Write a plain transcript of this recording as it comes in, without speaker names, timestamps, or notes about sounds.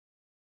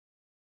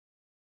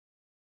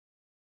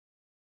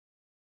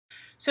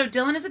So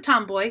Dylan is a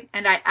tomboy,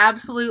 and I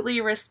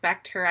absolutely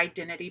respect her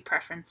identity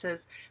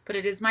preferences, but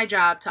it is my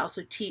job to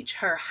also teach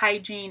her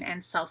hygiene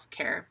and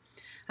self-care.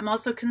 I'm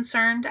also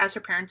concerned, as her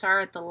parents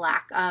are, at the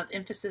lack of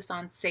emphasis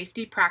on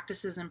safety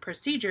practices and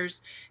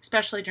procedures,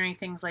 especially during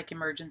things like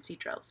emergency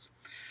drills.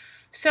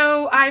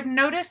 So I've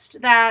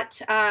noticed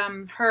that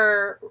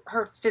her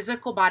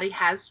physical body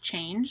has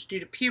changed due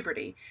to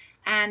puberty,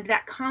 and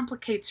that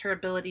complicates her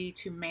ability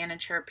to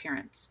manage her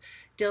appearance.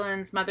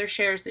 Dylan's mother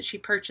shares that she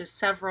purchased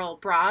several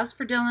bras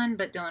for Dylan,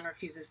 but Dylan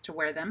refuses to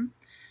wear them.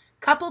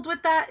 Coupled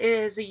with that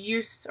is a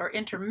use, or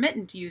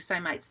intermittent use, I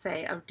might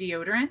say, of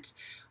deodorant,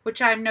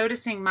 which I'm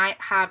noticing might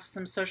have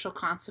some social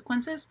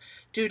consequences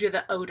due to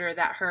the odor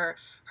that her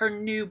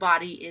new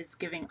body is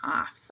giving off.